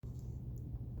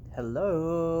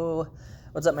Hello.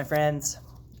 What's up, my friends?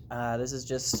 This is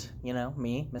just,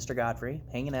 me, Mr. Godfrey,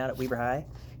 hanging out at Weber High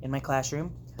in my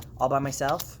classroom, all by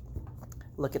myself.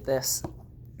 Look at this.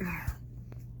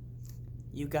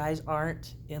 You guys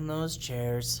aren't in those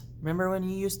chairs. Remember when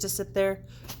you used to sit there?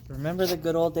 Remember the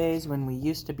good old days when we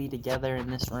used to be together in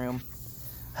this room?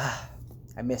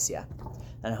 I miss ya.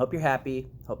 And I hope you're happy.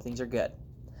 Hope things are good.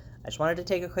 I just wanted to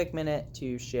take a quick minute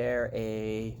to share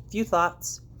a few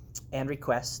thoughts and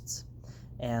requests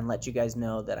and let you guys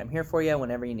know that I'm here for you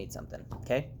whenever you need something,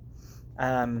 okay?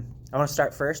 I want to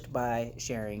start first by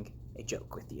sharing a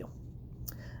joke with you.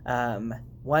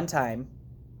 One time,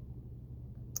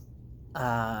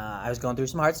 I was going through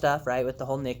some hard stuff, right, with the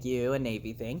whole NICU and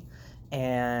Navy thing,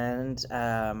 and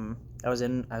I was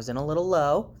in a little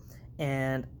low,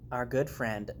 and our good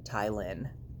friend Ty Lynn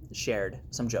shared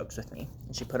some jokes with me,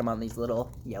 and she put them on these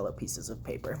little yellow pieces of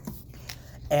paper.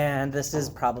 And this is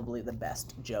probably the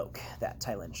best joke that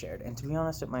Ty Lynn shared, and to be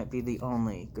honest, it might be the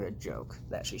only good joke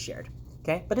that she shared,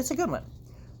 okay? But it's a good one.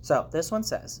 So this one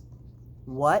says,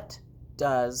 what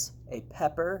does a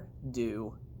pepper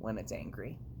do when it's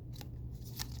angry?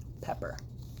 Pepper.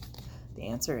 The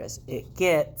answer is it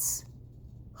gets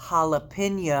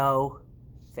jalapeno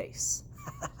face.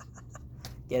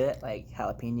 Get it? Like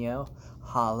jalapeno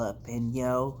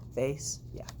face.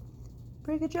 Yeah.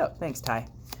 Pretty good joke. Thanks, Ty.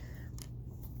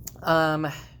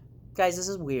 Guys, this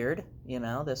is weird,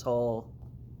 this whole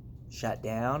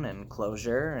shutdown and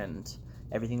closure and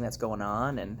everything that's going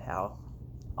on and how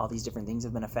all these different things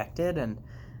have been affected. And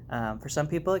for some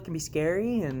people, it can be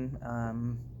scary and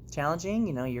challenging.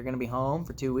 You're going to be home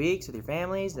for 2 weeks with your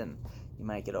families, and you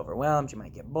might get overwhelmed, you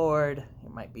might get bored,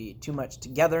 it might be too much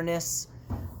togetherness,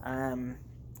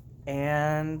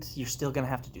 and you're still going to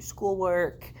have to do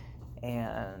schoolwork,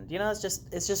 and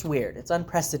it's just weird. It's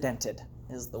unprecedented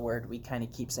is the word we kind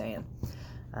of keep saying.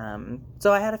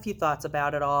 So I had a few thoughts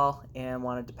about it all and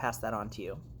wanted to pass that on to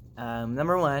you.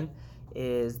 Number one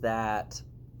is that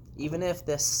even if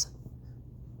this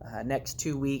next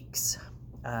 2 weeks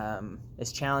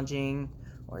is challenging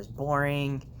or is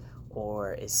boring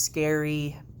or is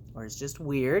scary or is just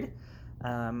weird,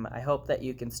 I hope that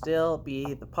you can still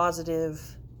be the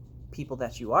positive people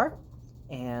that you are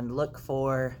and look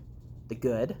for the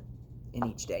good in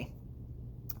each day.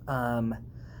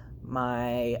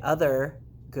 My other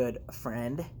good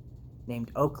friend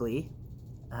named Oakley,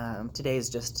 today is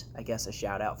just, I guess, a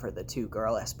shout out for the 2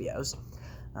 girl SBOs,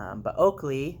 but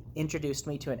Oakley introduced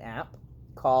me to an app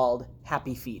called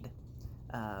Happy Feed.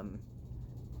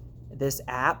 This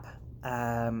app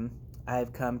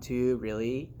I've come to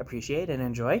really appreciate and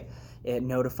enjoy. It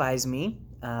notifies me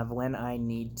of when I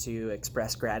need to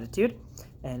express gratitude,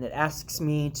 and it asks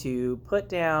me to put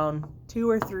down 2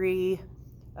 or 3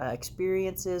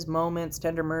 experiences, moments,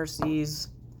 tender mercies,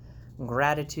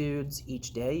 gratitudes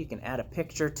each day. You can add a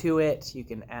picture to it. You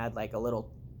can add like a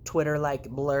little Twitter-like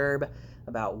blurb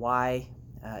about why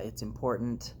it's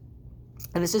important.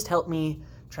 And it's just helped me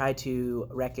try to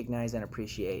recognize and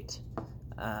appreciate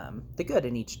the good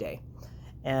in each day.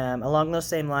 Along those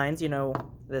same lines,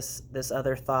 this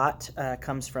other thought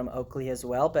comes from Oakley as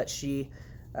well, but she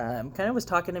kind of was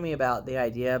talking to me about the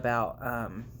idea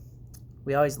about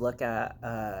we always look at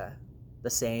the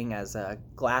saying as a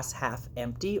glass half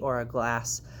empty or a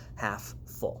glass half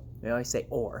full. We always say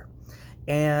or.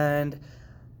 And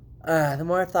the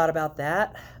more I've thought about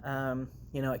that,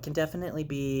 it can definitely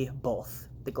be both.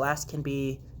 The glass can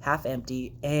be half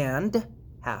empty and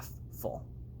half full.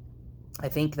 I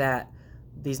think that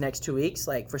these next 2 weeks,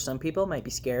 like for some people, might be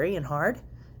scary and hard,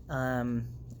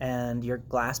 and your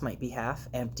glass might be half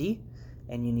empty,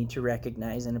 and you need to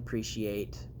recognize and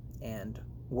appreciate and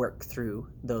work through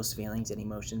those feelings and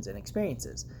emotions and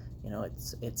experiences.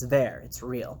 It's there, it's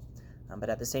real. But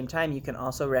at the same time, you can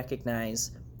also recognize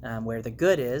where the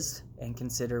good is and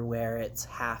consider where it's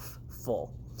half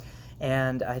full.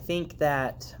 And I think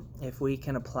that if we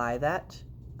can apply that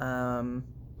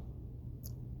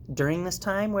during this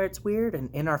time where it's weird and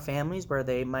in our families where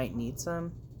they might need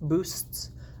some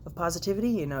boosts of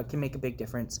positivity, it can make a big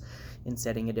difference in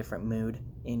setting a different mood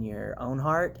in your own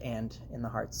heart and in the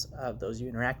hearts of those you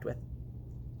interact with.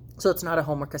 So it's not a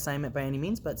homework assignment by any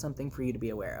means, but something for you to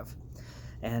be aware of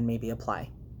and maybe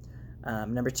apply.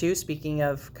 Number 2, speaking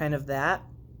of kind of that,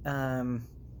 I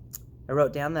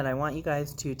wrote down that I want you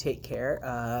guys to take care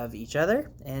of each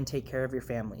other and take care of your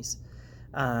families.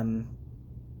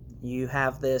 You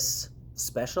have this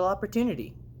special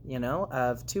opportunity,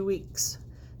 of 2 weeks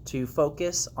to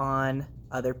focus on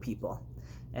other people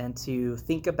and to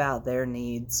think about their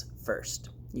needs first.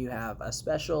 You have a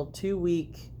special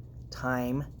 2-week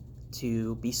time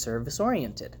to be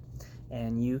service-oriented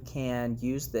and you can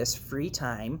use this free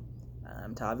time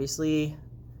to obviously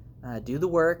do the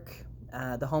work,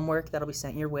 the homework that'll be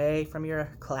sent your way from your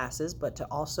classes, but to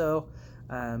also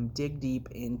dig deep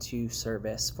into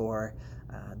service for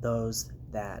those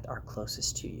that are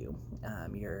closest to you,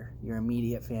 your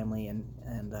immediate family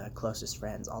and closest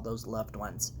friends, all those loved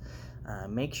ones.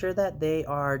 Make sure that they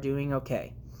are doing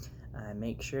okay.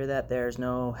 Make sure that there's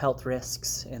no health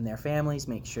risks in their families.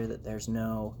 Make sure that there's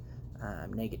no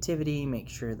negativity. Make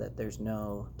sure that there's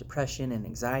no depression and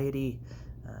anxiety.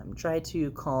 Try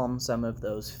to calm some of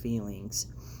those feelings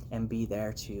and be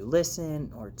there to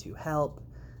listen or to help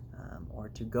or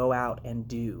to go out and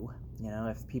do.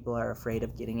 If people are afraid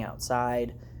of getting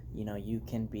outside, you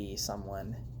can be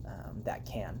someone that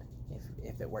can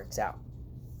if it works out.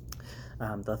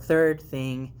 The third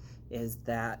thing is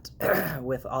that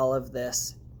with all of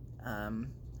this,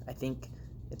 I think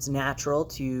it's natural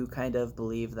to kind of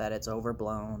believe that it's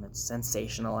overblown, it's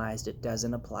sensationalized, it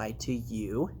doesn't apply to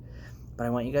you. But I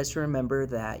want you guys to remember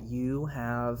that you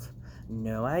have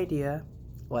no idea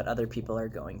what other people are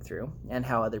going through and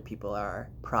how other people are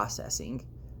processing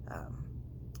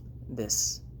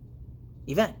this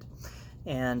event.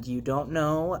 And you don't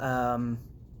know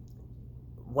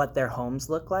what their homes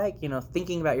look like.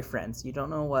 Thinking about your friends, you don't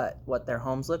know what their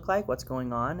homes look like, what's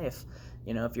going on. If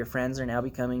your friends are now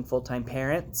becoming full-time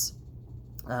parents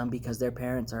because their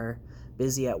parents are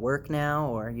busy at work now,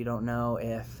 or you don't know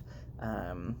if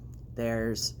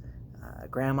there's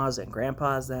grandmas and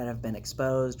grandpas that have been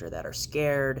exposed or that are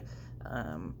scared.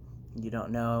 You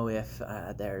don't know if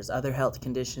there's other health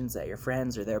conditions that your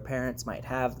friends or their parents might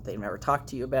have that they've never talked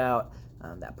to you about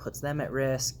that puts them at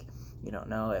risk. You don't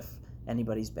know if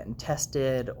anybody's been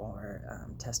tested or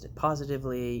tested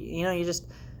positively.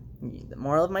 The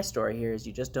moral of my story here is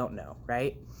you just don't know,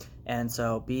 right? And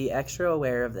so be extra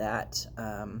aware of that.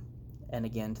 And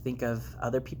again, think of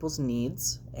other people's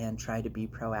needs and try to be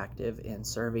proactive in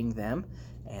serving them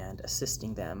and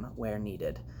assisting them where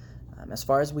needed. As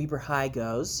far as Weber High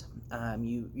goes,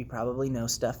 you probably know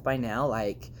stuff by now,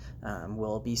 like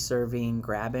we'll be serving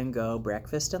grab-and-go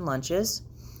breakfast and lunches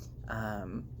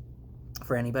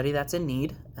for anybody that's in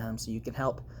need, so you can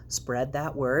help spread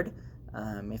that word.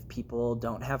 If people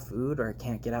don't have food or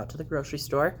can't get out to the grocery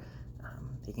store,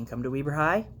 they can come to Weber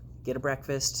High, get a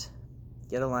breakfast,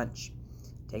 get a lunch,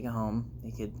 take it home.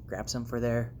 They could grab some for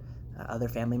their other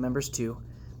family members too.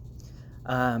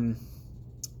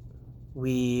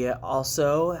 We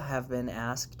also have been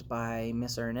asked by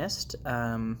Miss Ernest,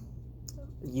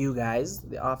 you guys,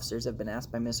 the officers, have been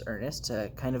asked by Miss Ernest to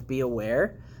kind of be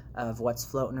aware of what's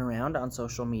floating around on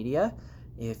social media.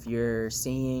 If you're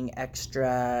seeing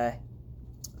extra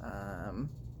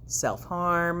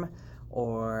self-harm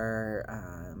or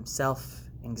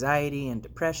self-anxiety and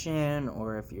depression,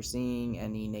 or if you're seeing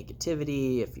any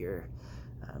negativity, if you're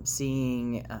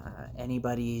seeing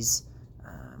anybody's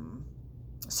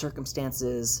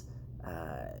circumstances,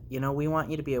 we want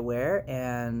you to be aware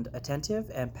and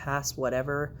attentive and pass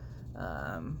whatever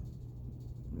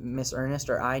Miss Ernest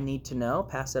or I need to know,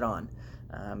 pass it on.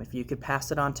 If you could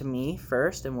pass it on to me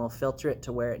first, and we'll filter it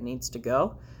to where it needs to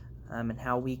go, and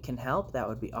how we can help, that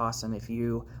would be awesome. If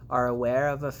you are aware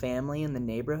of a family in the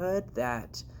neighborhood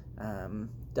that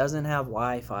doesn't have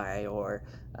Wi-Fi or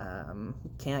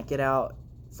can't get out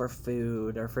for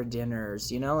food or for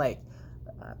dinners,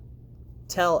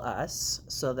 tell us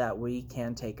so that we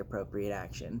can take appropriate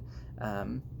action.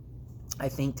 I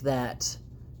think that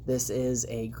this is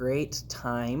a great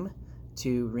time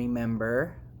to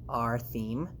remember our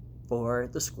theme for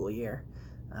the school year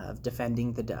of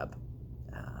defending the dub.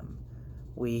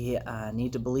 We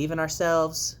need to believe in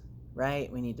ourselves, right?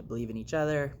 We need to believe in each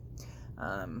other.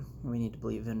 We need to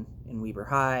believe in Weber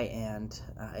High, and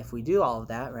if we do all of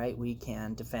that, right, we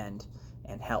can defend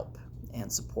and help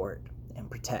and support and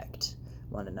protect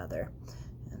one another.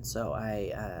 And so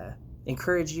I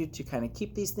encourage you to kind of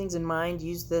keep these things in mind.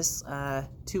 Use this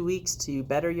 2 weeks to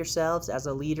better yourselves as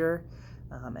a leader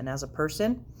and as a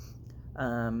person.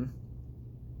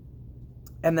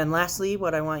 And then lastly,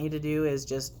 what I want you to do is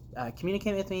just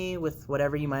communicate with me with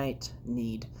whatever you might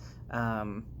need.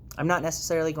 I'm not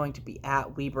necessarily going to be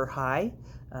at Weber High,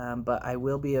 but I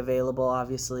will be available,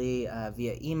 obviously,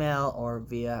 via email or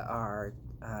via our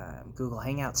Google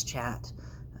Hangouts chat.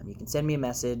 You can send me a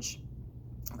message,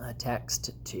 a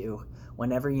text to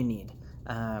whenever you need.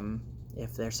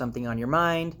 If there's something on your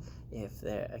mind, if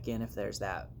there's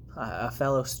that a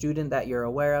fellow student that you're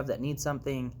aware of that needs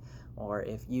something, or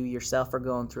if you yourself are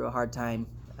going through a hard time,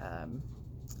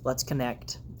 let's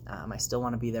connect. I still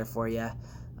want to be there for you.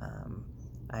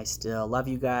 I still love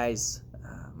you guys,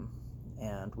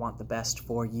 and want the best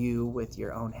for you with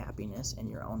your own happiness and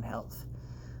your own health.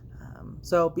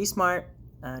 So be smart,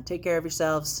 take care of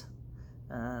yourselves,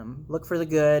 look for the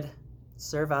good,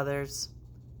 serve others.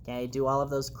 Okay, do all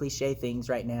of those cliche things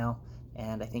right now,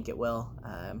 and I think it will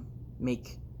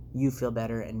make you feel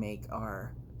better and make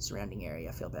our surrounding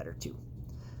area feel better too.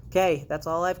 Okay, that's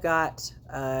all I've got.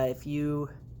 If you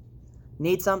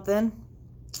need something,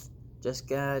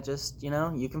 just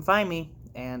you can find me,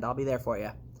 and I'll be there for you.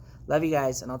 Love you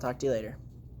guys, and I'll talk to you later.